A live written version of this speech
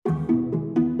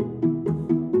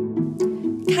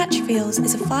Catch Feels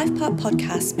is a 5-part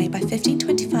podcast made by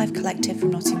 1525 Collective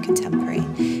from Nottingham Contemporary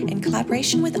in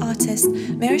collaboration with artist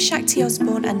Mira Shakti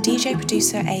Osborne and DJ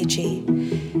producer AG.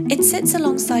 It sits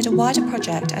alongside a wider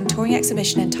project and touring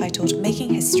exhibition entitled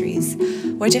Making Histories,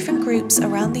 where different groups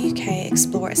around the UK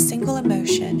explore a single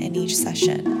emotion in each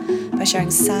session by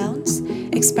sharing sounds,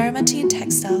 experimenting in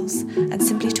textiles, and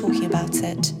simply talking about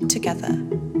it together.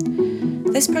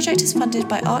 This project is funded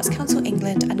by Arts Council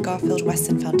England and Garfield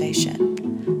Weston Foundation.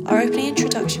 Our opening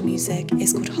introduction music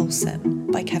is called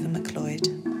Wholesome by Kevin MacLeod.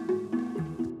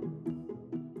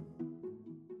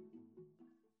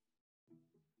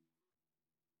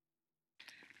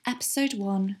 Episode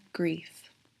 1,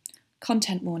 Grief.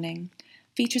 Content warning.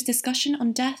 Features discussion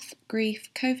on death, grief,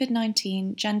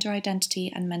 COVID-19, gender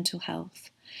identity and mental health.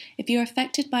 If you are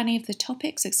affected by any of the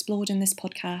topics explored in this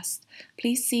podcast,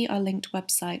 please see our linked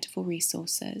website for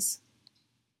resources.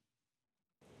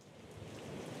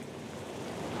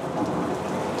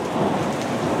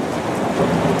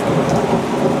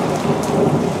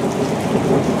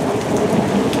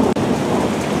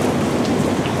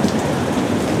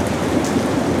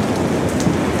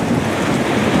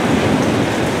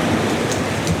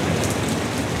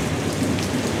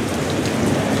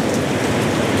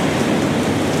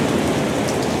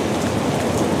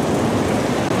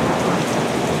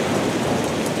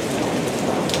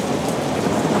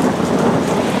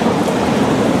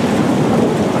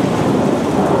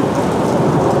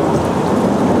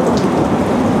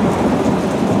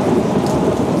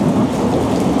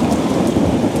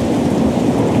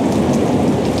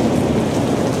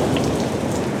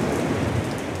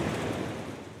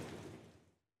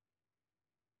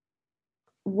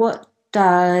 What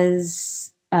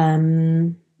does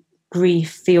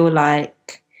grief feel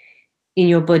like in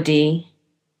your body?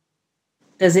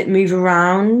 Does it move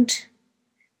around?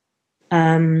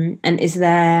 And is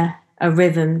there a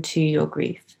rhythm to your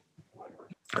grief?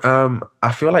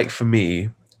 I feel like for me,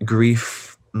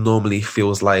 grief normally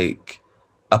feels like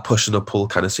a push and a pull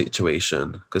kind of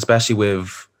situation, especially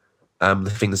with the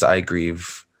things that I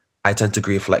grieve. I tend to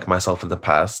grieve for like myself in the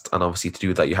past, and obviously to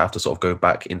do that you have to sort of go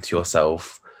back into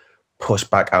yourself, push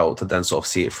back out, and then sort of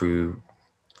see it through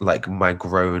like my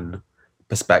grown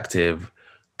perspective,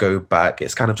 go back.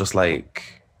 It's kind of just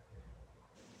like,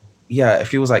 yeah, it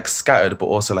feels like scattered, but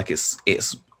also like it's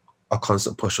a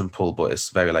constant push and pull, but it's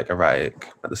very like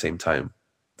erratic at the same time,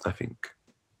 I think.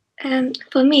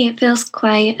 For me, it feels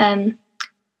quite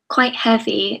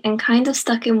heavy and kind of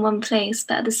stuck in one place,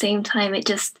 but at the same time, it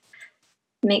just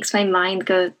makes my mind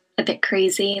go a bit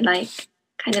crazy, like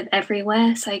kind of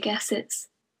everywhere. So I guess it's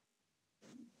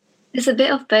a bit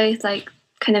of both, like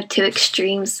kind of two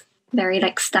extremes, very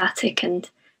like static and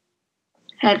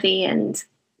heavy, and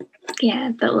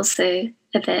yeah, but also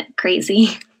a bit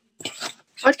crazy.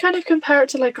 I'd kind of compare it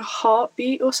to like a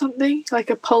heartbeat or something,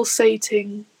 like a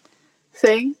pulsating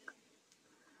thing.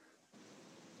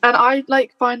 And I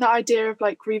like find that idea of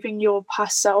like grieving your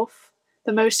past self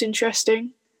the most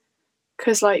interesting,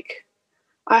 because like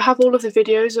I have all of the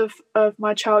videos of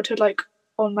my childhood like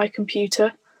on my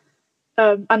computer,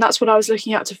 and that's what I was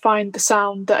looking at to find the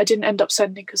sound that I didn't end up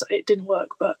sending because it didn't work.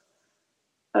 But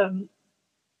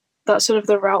that's sort of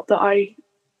the route that I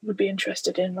would be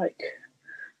interested in, like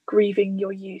grieving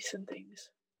your youth and things.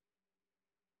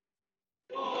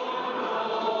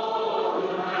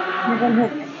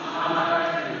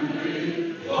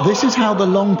 This is how the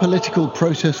long political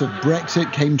process of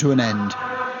Brexit came to an end.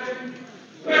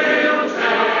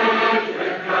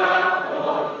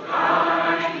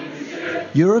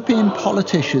 European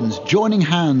politicians joining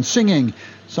hands, singing,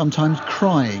 sometimes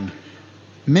crying.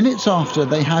 Minutes after,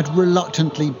 they had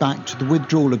reluctantly backed the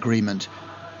withdrawal agreement,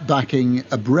 backing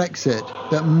a Brexit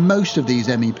that most of these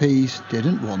MEPs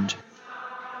didn't want.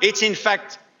 It's in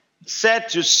fact sad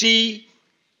to see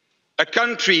a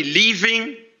country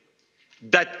leaving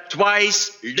that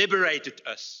twice liberated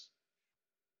us.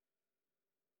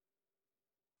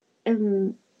 I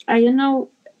don't know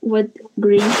what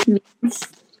grief means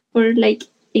for like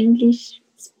English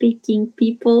speaking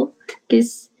people,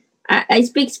 because I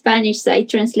speak Spanish, so I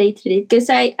translated it, because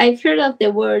I've heard of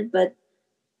the word, but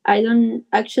I don't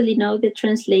actually know the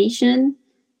translation.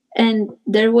 And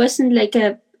there wasn't like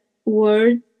a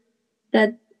word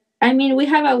that, I mean, we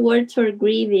have a word for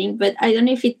grieving, but I don't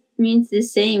know if it means the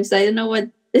same. So I don't know what,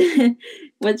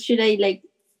 what should I like,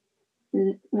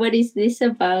 what is this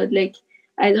about? Like,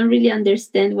 I don't really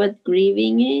understand what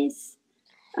grieving is.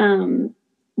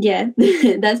 Yeah,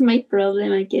 that's my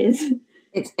problem, I guess.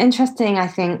 It's interesting, I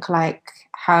think, like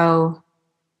how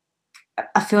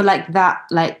I feel like that,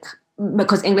 like,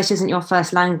 because English isn't your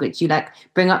first language, you like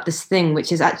bring up this thing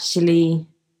which is actually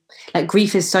like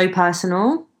grief is so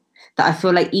personal that I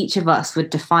feel like each of us would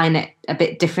define it a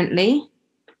bit differently.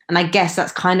 And I guess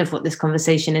that's kind of what this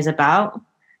conversation is about.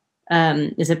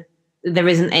 There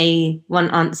isn't a one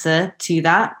answer to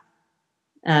that.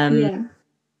 So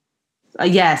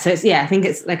I think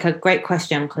it's like a great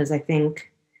question, because I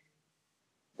think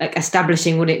like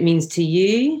establishing what it means to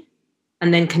you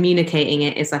and then communicating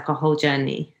it is like a whole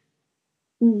journey.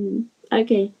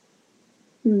 Okay.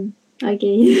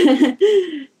 Okay.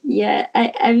 Yeah,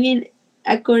 I mean,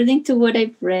 according to what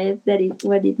I've read, that is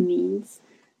what it means.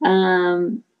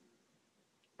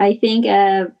 I think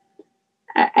I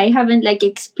haven't like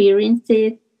experienced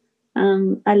it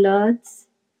a lot,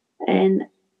 and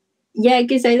yeah,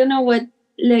 because I don't know what,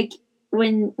 like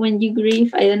when you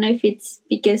grieve, I don't know if it's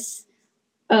because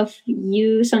of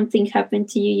you, something happened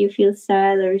to you, you feel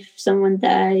sad, or if someone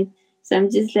died. So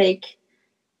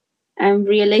I'm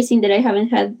realizing that I haven't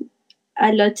had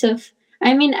a lot of,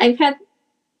 I mean, I've had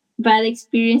bad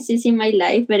experiences in my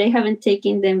life, but I haven't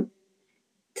taken them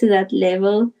to that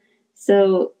level.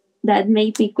 So that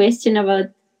made me question about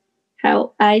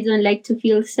how I don't like to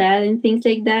feel sad and things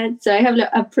like that. So I have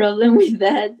a problem with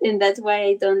that, and that's why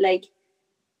I don't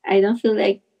feel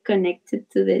like connected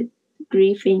to the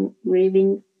grieving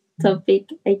topic,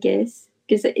 I guess,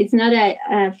 because it's not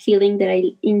a feeling that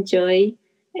I enjoy,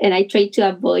 and I try to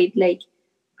avoid like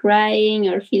crying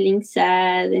or feeling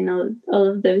sad and all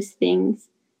of those things.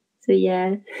 So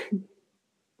yeah.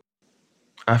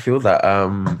 I feel that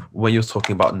when you're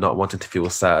talking about not wanting to feel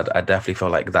sad, I definitely feel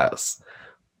like that's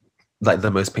like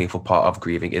the most painful part of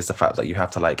grieving, is the fact that you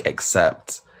have to like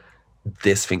accept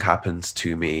this thing happens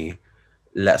to me,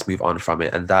 let's move on from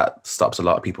it. And that stops a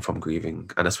lot of people from grieving.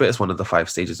 And I swear it's one of the 5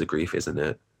 stages of grief, isn't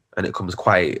it? And it comes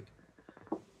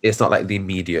it's not like the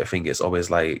immediate thing. It's always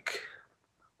like,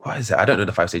 what is it? I don't know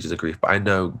the 5 stages of grief, but I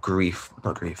know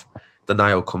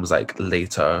denial comes like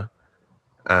later.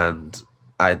 And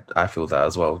I feel that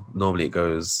as well. Normally it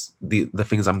goes, the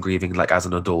things I'm grieving like as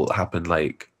an adult happened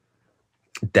like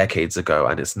decades ago,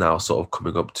 and it's now sort of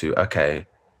coming up to, okay,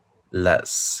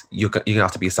 you're gonna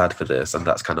have to be sad for this. And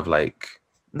that's kind of like,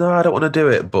 no, I don't want to do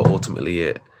it. But ultimately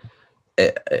it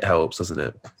helps, doesn't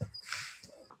it?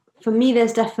 For me,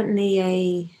 there's definitely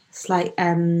a slight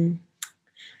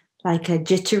like a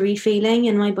jittery feeling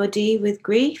in my body with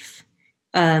grief.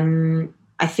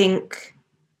 I think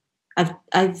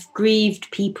I've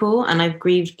grieved people, and I've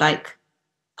grieved like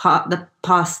the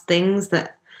past things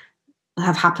that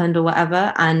have happened or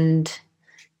whatever, and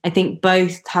I think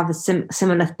both have a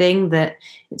similar thing, that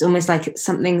it's almost like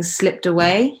something slipped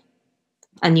away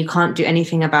and you can't do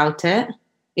anything about it.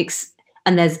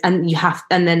 And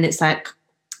then it's like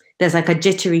there's like a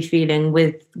jittery feeling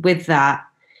with that,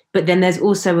 but then there's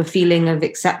also a feeling of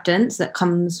acceptance that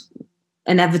comes,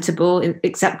 inevitable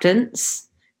acceptance.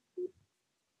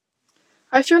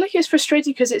 I feel like it's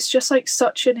frustrating because it's just like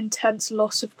such an intense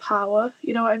loss of power.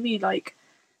 You know what I mean? Like,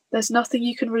 there's nothing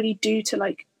you can really do to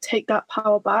like take that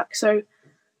power back. So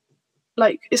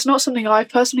like, it's not something I've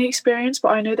personally experienced, but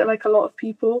I know that like a lot of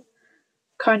people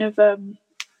kind of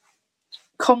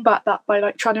combat that by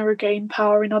like trying to regain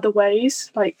power in other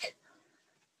ways, like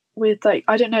with like,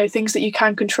 I don't know, things that you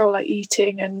can control, like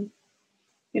eating and,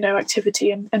 you know,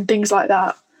 activity and things like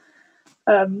that.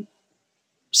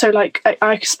 So like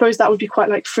I suppose that would be quite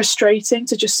like frustrating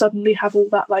to just suddenly have all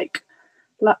that like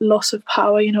loss of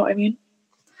power, you know what I mean?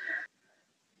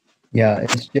 Yeah,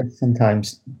 it's just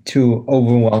sometimes too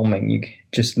overwhelming. You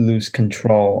just lose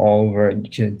control all over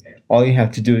it. All you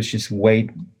have to do is just wait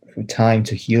for time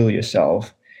to heal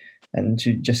yourself and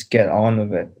to just get on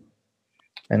with it.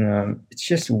 And it's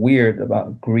just weird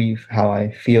about grief, how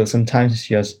I feel. Sometimes it's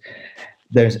just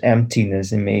there's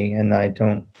emptiness in me, and I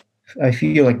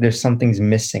feel like there's something's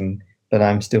missing, but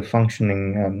I'm still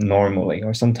functioning normally.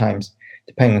 Or sometimes,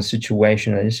 depending on the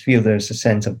situation, I just feel there's a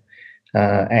sense of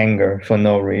anger for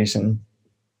no reason.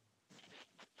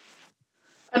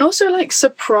 And also like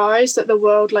surprised that the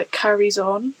world like carries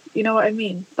on. You know what I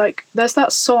mean? Like there's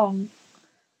that song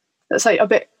that's like a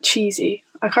bit cheesy.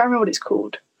 I can't remember what it's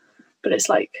called, but it's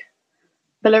like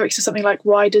the lyrics are something like,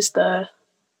 "Why does the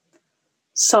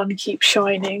sun keep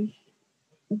shining?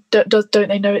 Don't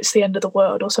they know it's the end of the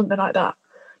world?" or something like that.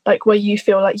 Like where you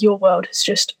feel like your world has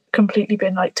just completely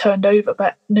been like turned over,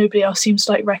 but nobody else seems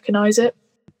to like recognize it.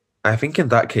 I think in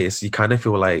that case, you kind of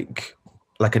feel like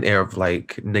an air of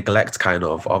like neglect, kind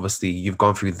of. Obviously, you've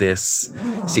gone through this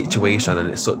situation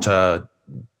and it's such a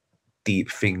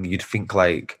deep thing. You'd think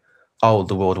like, oh,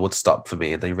 the world would stop for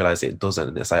me. And then you realize it doesn't.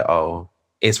 And it's like, oh,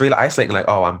 it's really isolating. Like,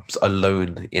 oh, I'm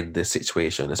alone in this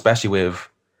situation, especially with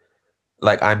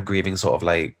like, I'm grieving sort of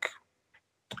like,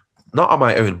 not on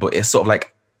my own, but it's sort of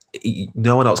like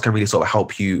no one else can really sort of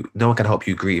help you. No one can help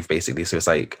you grieve, basically. So it's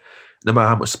like, no matter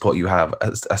how much support you have,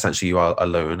 essentially you are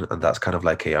alone, and that's kind of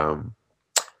like an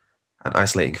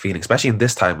isolating feeling, especially in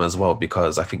this time as well,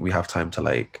 because I think we have time to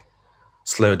like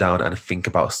slow down and think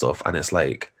about stuff. And it's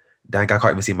like, dang, I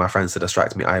can't even see my friends to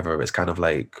distract me either. It's kind of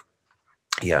like,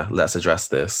 yeah, let's address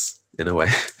this in a way.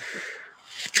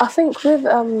 I think with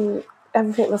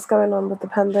everything that's going on with the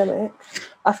pandemic,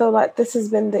 I feel like this has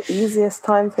been the easiest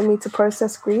time for me to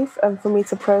process grief and for me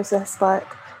to process like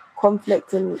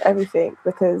conflict and everything,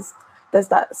 because there's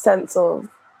that sense of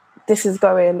this is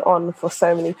going on for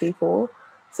so many people.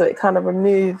 So it kind of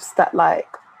removes that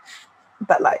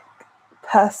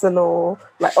personal,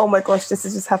 like, oh my gosh, this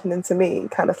is just happening to me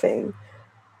kind of thing.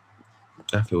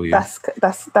 I feel you.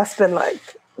 That's been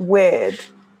like weird,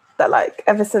 that like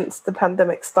ever since the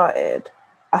pandemic started,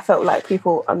 I felt like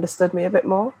people understood me a bit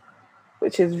more,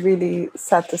 which is really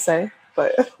sad to say,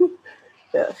 but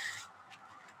yeah.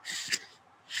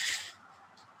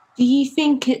 Do you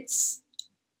think it's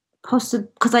possible?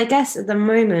 Because I guess at the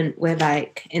moment we're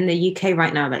like in the UK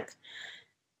right now, like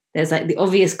there's like the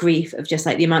obvious grief of just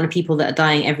like the amount of people that are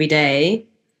dying every day.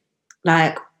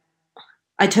 Like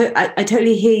I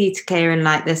totally hear you, Takea, and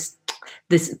like this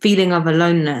feeling of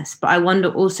aloneness, but I wonder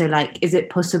also, like, is it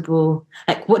possible,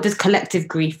 like, what does collective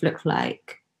grief look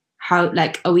like? How,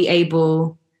 like, are we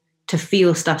able to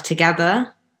feel stuff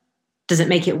together? Does it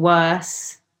make it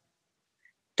worse?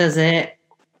 I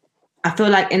feel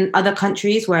like in other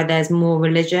countries where there's more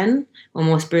religion or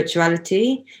more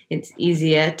spirituality, it's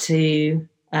easier to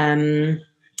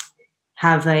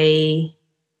have a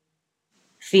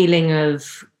feeling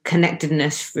of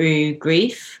connectedness through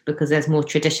grief because there's more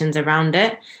traditions around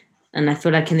it. And I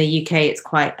feel like in the UK it's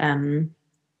quite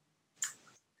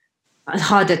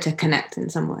harder to connect in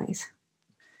some ways.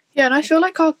 Yeah, and I feel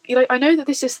like I know that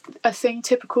this is a thing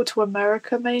typical to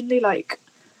America mainly, like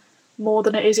more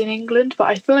than it is in England, but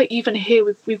I feel like even here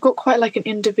we've got quite like an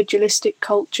individualistic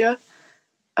culture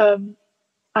and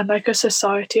like a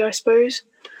society, I suppose.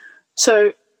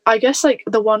 So I guess like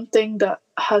the one thing that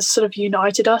has sort of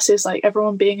united us is like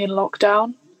everyone being in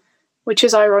lockdown, which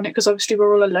is ironic because obviously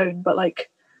we're all alone, but like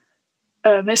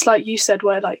it's like you said,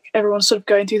 where like everyone's sort of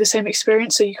going through the same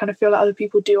experience, so you kind of feel like other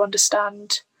people do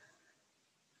understand,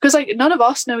 because like none of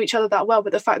us know each other that well,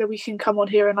 but the fact that we can come on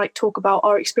here and like talk about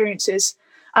our experiences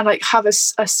and like have a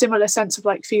similar sense of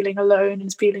like feeling alone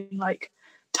and feeling like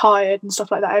tired and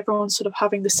stuff like that, everyone's sort of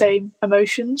having the same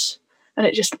emotions, and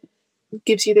it just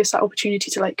gives you this like,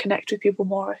 opportunity to like connect with people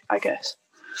more, I guess.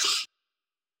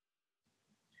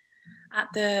 At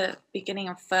the beginning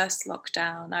of first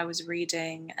lockdown, I was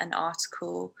reading an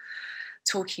article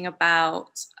talking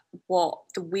about what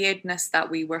the weirdness that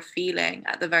we were feeling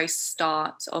at the very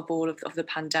start of all of the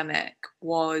pandemic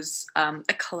was a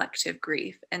collective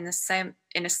grief in the same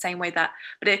way that,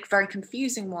 but a very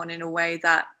confusing one in a way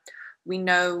that we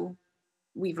know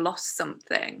we've lost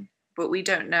something, but we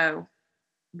don't know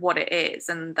what it is,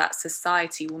 and that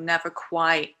society will never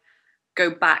quite go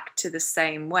back to the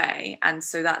same way. And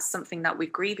so that's something that we're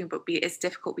grieving, but it's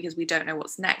difficult because we don't know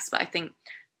what's next. But I think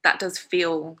that does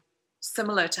feel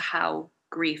similar to how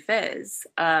grief is.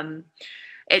 And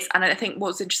I think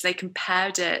what's interesting, they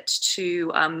compared it to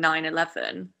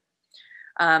 9/11.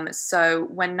 So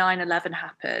when 9/11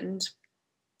 happened,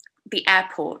 the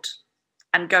airport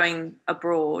and going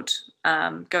abroad,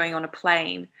 going on a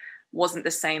plane, wasn't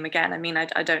the same again. I mean,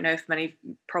 I don't know if many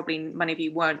of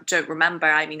you don't remember.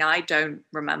 I mean, I don't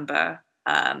remember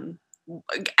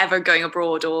ever going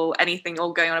abroad or anything,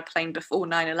 or going on a plane before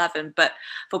 9/11. But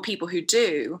for people who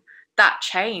do, that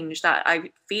change, that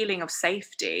feeling of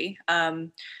safety,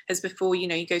 as before, you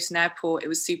go to an airport, it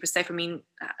was super safe. I mean,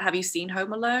 have you seen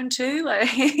Home Alone too? Like,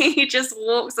 he just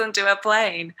walks onto a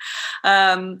plane,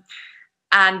 and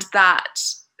that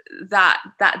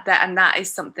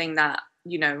is something that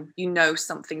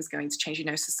something's going to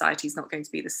change. Society's not going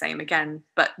to be the same again,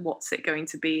 but what's it going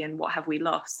to be, and what have we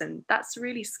lost? And that's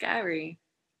really scary.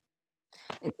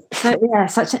 So yeah,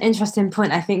 such an interesting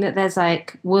point. I think that there's I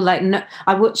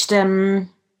watched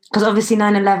because obviously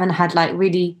 9/11 had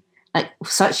really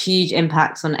such huge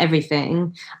impacts on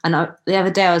everything, and the other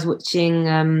day I was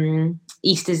watching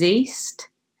East is East,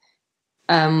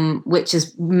 which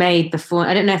is made before.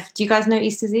 I don't know do you guys know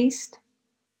East is East?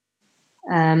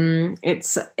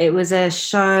 It was a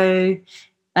show,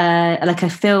 like a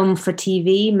film for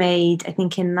TV made, I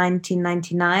think, in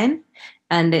 1999,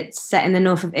 and it's set in the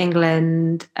north of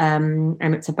England, and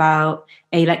it's about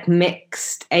a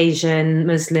mixed Asian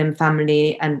Muslim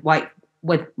family and white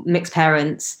with mixed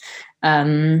parents,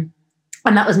 and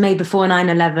that was made before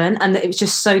 9/11, and it was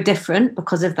just so different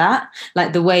because of that,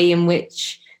 the way in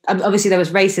which obviously there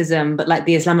was racism, but like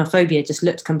the Islamophobia just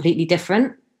looked completely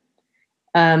different.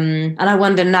 And I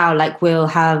wonder now, like we'll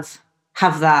have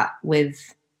that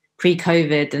with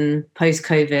pre-COVID and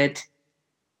post-COVID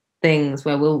things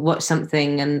where we'll watch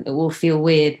something and it will feel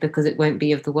weird because it won't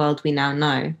be of the world we now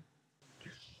know.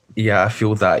 Yeah, I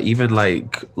feel that. Even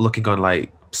like looking on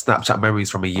like Snapchat memories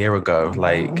from a year ago,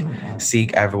 like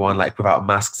seeing everyone like without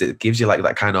masks, it gives you like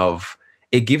that kind of,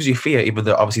 it gives you fear, even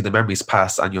though obviously the memories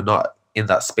pass and you're not in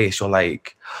that space. You're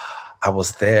like, I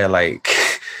was there. Like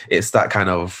it's that kind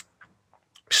of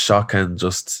shock and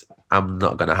just, I'm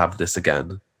not going to have this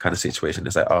again kind of situation.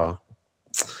 It's like, oh,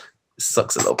 it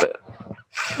sucks a little bit.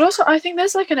 But also, I think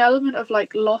there's like an element of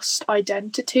like lost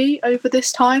identity over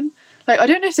this time. Like, I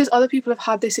don't know if there's other people have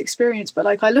had this experience, but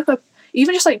like I look up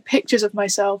even just like pictures of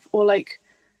myself, or like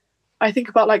I think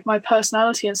about like my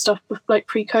personality and stuff like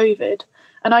pre-COVID,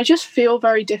 and I just feel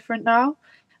very different now.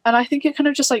 And I think it kind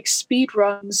of just like speed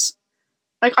runs.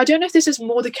 Like, I don't know if this is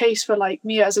more the case for like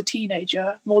me as a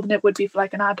teenager more than it would be for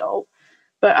like an adult,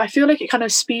 but I feel like it kind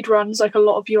of speed runs like a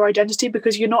lot of your identity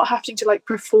because you're not having to like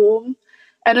perform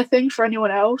anything for anyone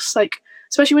else. Like,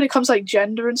 especially when it comes to like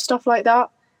gender and stuff like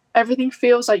that, everything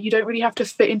feels like you don't really have to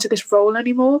fit into this role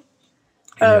anymore.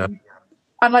 Yeah.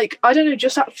 And like, I don't know,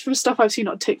 just from stuff I've seen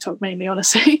on TikTok mainly,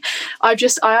 honestly, I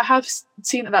have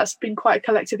seen that that's been quite a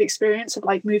collective experience of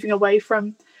like moving away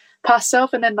from past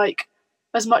self. And then like,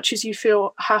 as much as you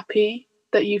feel happy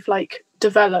that you've like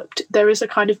developed, there is a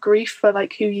kind of grief for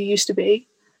like who you used to be,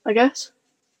 I guess.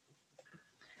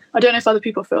 I don't know if other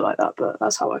people feel like that, but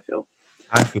that's how I feel.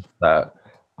 I feel that.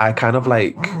 I kind of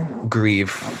like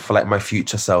grieve for like my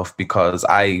future self because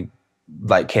I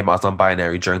like came out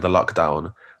non-binary during the lockdown.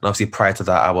 And obviously prior to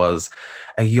that, I was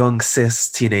a young cis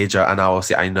teenager. And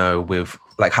obviously I know with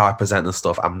like how I present and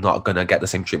stuff, I'm not going to get the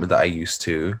same treatment that I used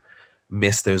to.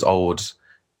 Miss those old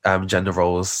gender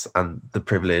roles and the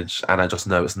privilege. And I just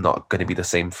know it's not going to be the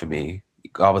same for me.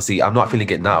 Obviously, I'm not feeling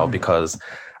it now because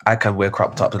I can wear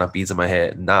crop tops and have beads in my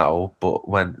hair now. But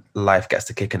when life gets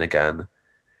to kicking again,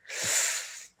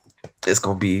 it's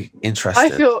gonna be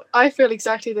interesting. I feel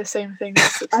exactly the same thing.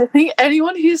 I think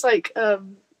anyone who's like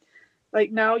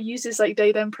now uses like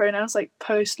they them pronouns like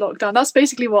post lockdown, that's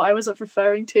basically what I was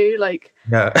referring to. Like,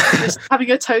 yeah, just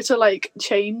having a total like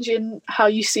change in how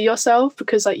you see yourself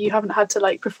because like you haven't had to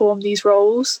like perform these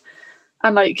roles,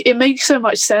 and like it makes so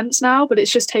much sense now. But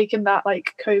it's just taken that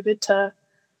like COVID to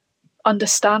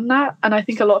understand that, and I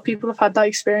think a lot of people have had that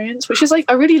experience, which is like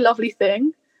a really lovely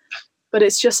thing, but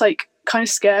it's just like kind of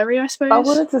scary, I suppose. I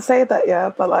wanted to say that,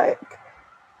 yeah, but like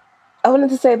I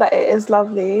wanted to say that it is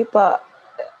lovely, but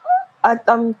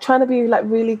I'm trying to be like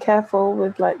really careful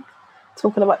with like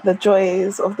talking about the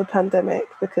joys of the pandemic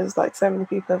because like so many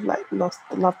people have like lost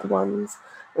loved ones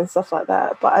and stuff like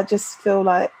that. But I just feel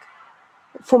like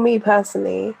for me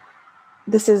personally,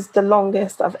 this is the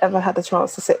longest I've ever had a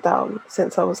chance to sit down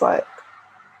since I was like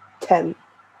 10.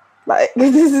 Like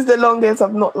this is the longest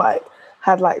I've not like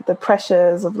had like the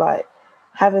pressures of like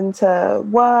having to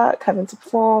work, having to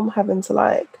perform, having to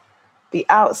like be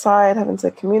outside, having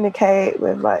to communicate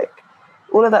with like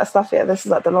all of that stuff. Yeah, this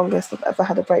is like the longest I've ever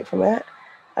had a break from it.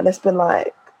 And it's been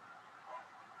like,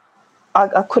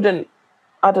 I couldn't,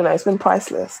 I don't know, it's been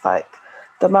priceless. Like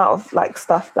the amount of like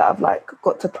stuff that I've like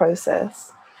got to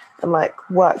process and like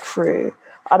work through.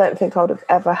 I don't think I would have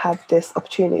ever had this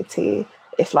opportunity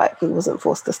if like we wasn't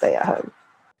forced to stay at home.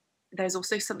 There's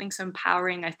also something so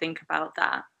empowering, I think, about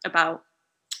that, about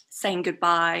saying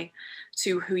goodbye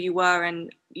to who you were and,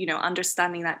 you know,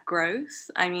 understanding that growth.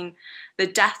 I mean, the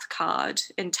death card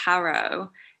in tarot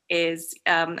is,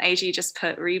 AG just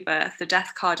put rebirth. The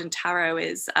death card in tarot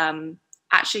is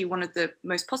actually one of the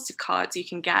most positive cards you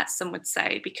can get, some would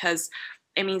say, because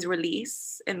it means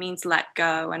release, it means let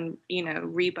go and, you know,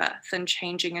 rebirth and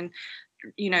changing and,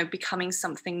 you know, becoming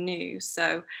something new.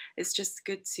 So it's just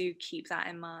good to keep that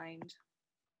in mind.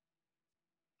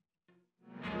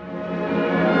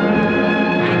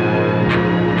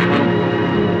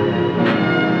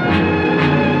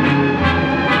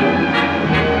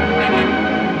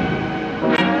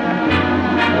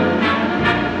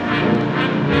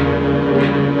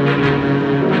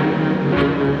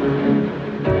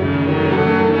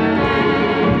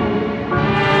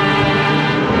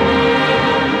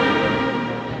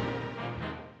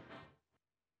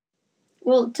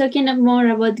 Well, talking more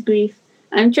about grief,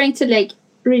 I'm trying to like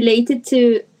relate it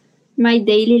to my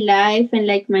daily life and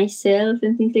like myself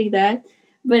and things like that.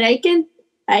 But I can't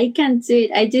do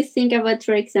it. I just think about,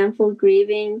 for example,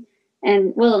 grieving.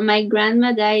 And well, my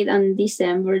grandma died on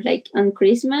December, like on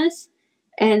Christmas.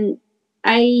 And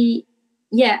I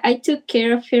took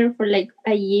care of her for like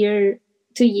a year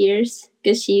 2 years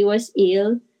because she was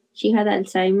ill. She had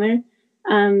Alzheimer.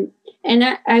 And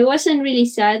I wasn't really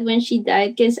sad when she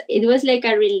died because it was like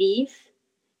a relief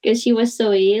because she was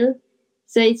so ill.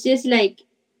 So it's just like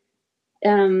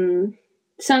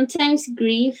sometimes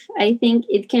grief, I think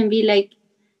it can be like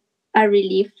a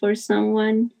relief for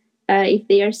someone if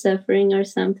they are suffering or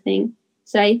something.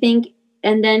 So I think,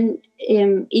 and then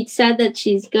it's sad that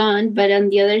she's gone, but on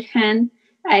the other hand,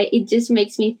 it just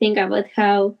makes me think about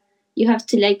how you have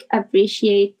to like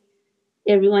appreciate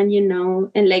everyone you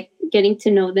know and like getting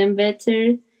to know them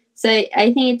better. So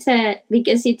I think it's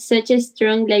because it's such a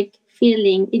strong like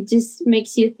feeling, it just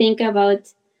makes you think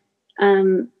about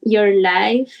your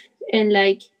life and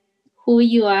like who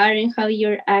you are and how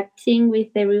you're acting with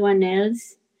everyone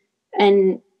else.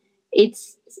 And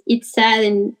it's sad,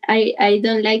 and I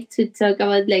don't like to talk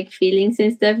about like feelings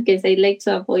and stuff because I like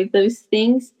to avoid those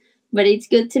things, but it's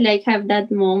good to like have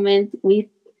that moment with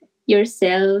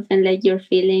yourself and like your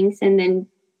feelings, and then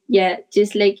yeah,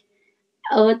 just like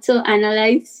auto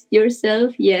analyze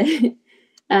yourself. Yeah.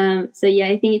 So yeah,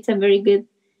 I think it's a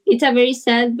very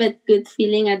sad but good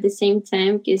feeling at the same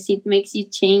time because it makes you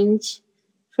change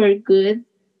for good,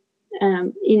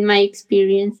 in my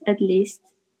experience at least.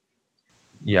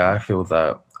 Yeah, I feel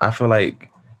that. I feel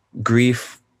like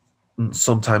grief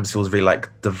sometimes feels really like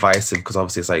divisive because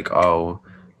obviously it's like, oh,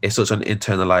 it's such an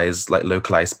internalized, like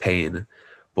localized pain.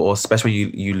 But also, especially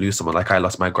when you lose someone, like I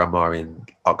lost my grandma in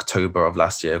October of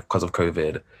last year because of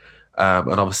COVID.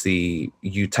 And obviously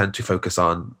you tend to focus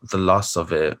on the loss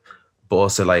of it, but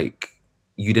also like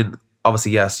you didn't,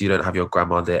 obviously, yes, you don't have your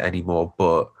grandma there anymore,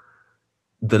 but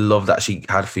the love that she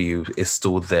had for you is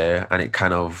still there, and it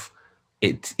kind of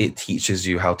it teaches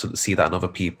you how to see that in other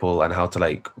people and how to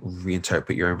like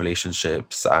reinterpret your own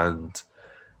relationships and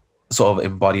sort of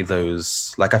embody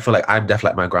those. Like I feel like I'm definitely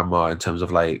like my grandma in terms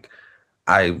of like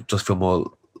I just feel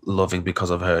more loving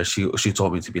because of her. She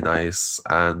taught me to be nice,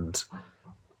 and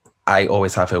I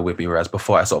always have her with me, whereas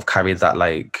before I sort of carried that,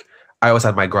 like I always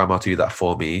had my grandma to do that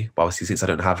for me, but obviously since I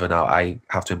don't have her now, I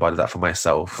have to embody that for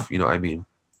myself, you know what I mean?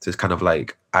 So it's kind of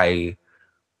like I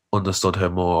understood her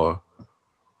more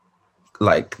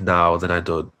like now than I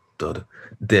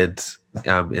did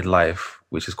in life,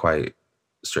 which is quite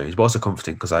strange, but also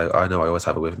comforting because I know I always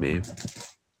have it with me.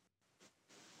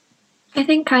 I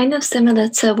think kind of similar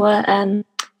to what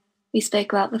we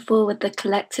spoke about before with the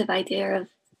collective idea of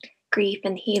grief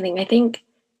and healing. I think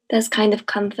there's kind of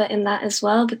comfort in that as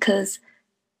well, because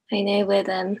I know with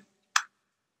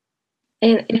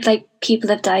if like people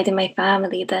have died in my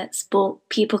family, that's brought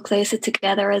people closer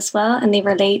together as well, and they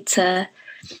relate to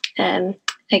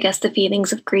I guess the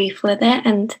feelings of grief with it.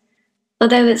 And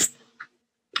although it's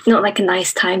not like a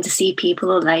nice time to see people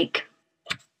or like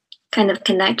kind of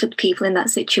connect with people in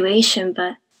that situation,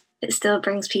 but it still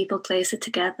brings people closer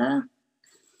together.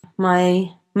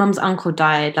 My mum's uncle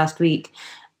died last week,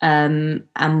 and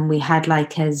we had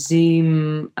like a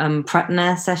Zoom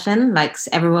pratna session. Like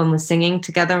everyone was singing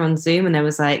together on Zoom, and there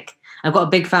was like, I've got a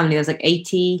big family. There was like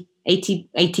 80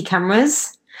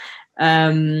 cameras.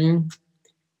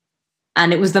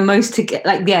 And it was the most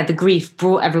the grief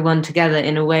brought everyone together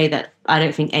in a way that I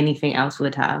don't think anything else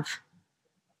would have.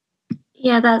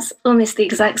 Yeah, that's almost the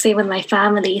exact same with my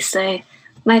family. So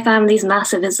my family's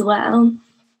massive as well.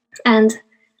 And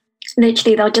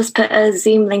literally they'll just put a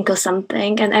Zoom link or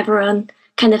something and everyone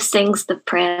kind of sings the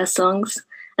prayer songs.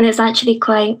 And it's actually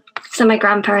so my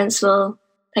grandparents will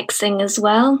like sing as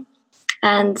well.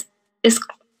 And it's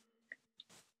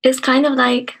kind of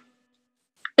like,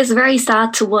 it's very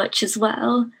sad to watch as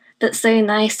well. But so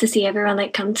nice to see everyone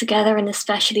like come together, and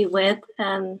especially with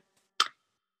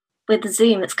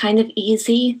Zoom, it's kind of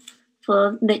easy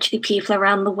for literally people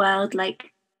around the world,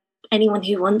 like anyone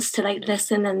who wants to like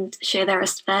listen and show their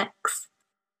respects.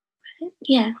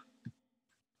 Yeah.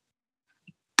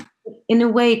 In a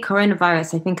way,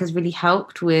 coronavirus, I think, has really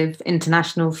helped with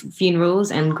international funerals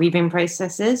and grieving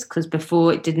processes, because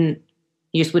before you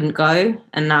just wouldn't go.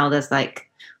 And now there's like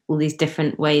all these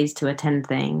different ways to attend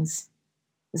things.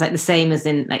 It's like the same as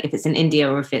in like if it's in India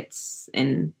or if it's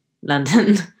in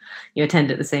London, you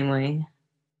attend it the same way.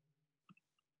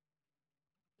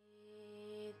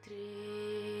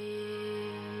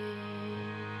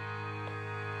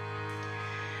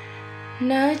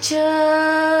 न च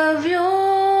व्योमभूमे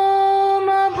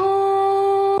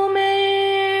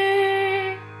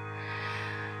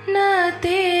न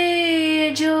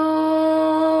तेजो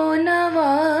न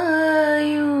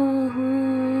वायुः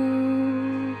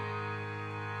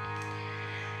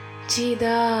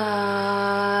चिदानन्दरूपः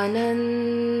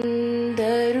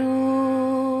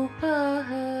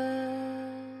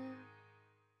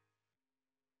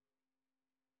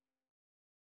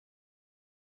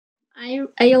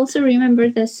I also remember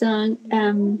the song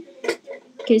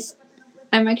because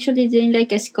I'm actually doing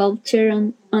like a sculpture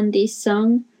on this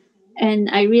song, and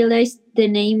I realized the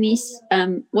name is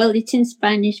well, it's in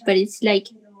Spanish, but it's like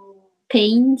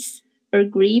pains or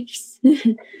griefs.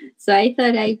 So I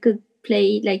thought I could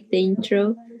play like the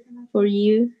intro for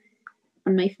you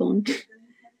on my phone.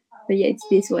 But yeah, it's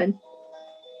this one.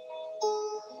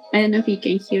 I don't know if you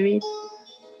can hear it.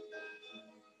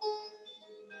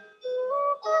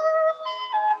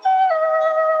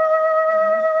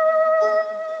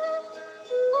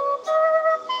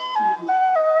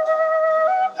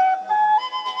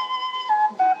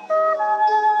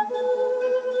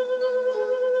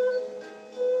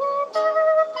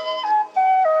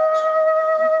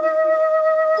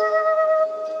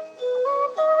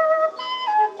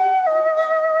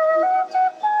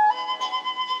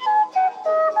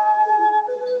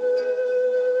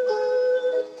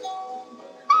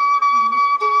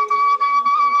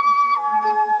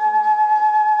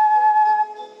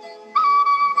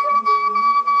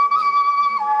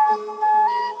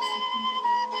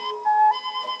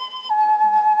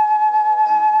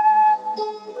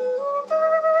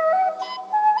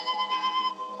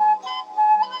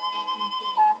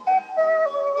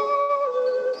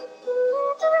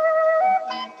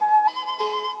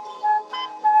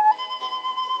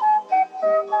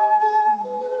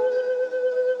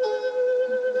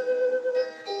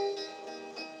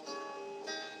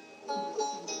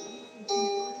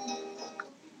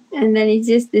 And then it's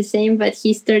just the same, but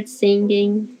he starts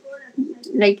singing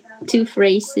like two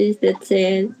phrases that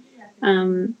said,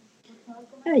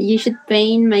 you should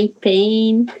pain my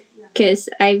pain because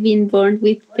I've been born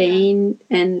with pain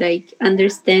and like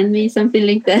understand me, something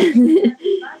like that.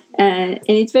 And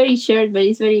it's very short, but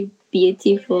it's very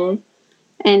beautiful.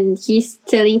 And he's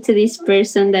telling to this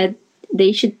person that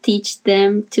they should teach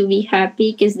them to be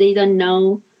happy because they don't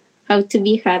know how to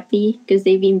be happy because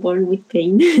they've been born with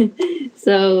pain.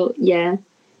 So yeah,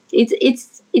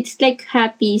 it's like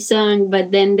happy song,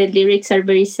 but then the lyrics are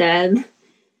very sad.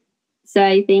 So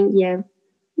I think yeah,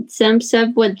 it sums up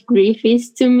what grief is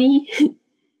to me.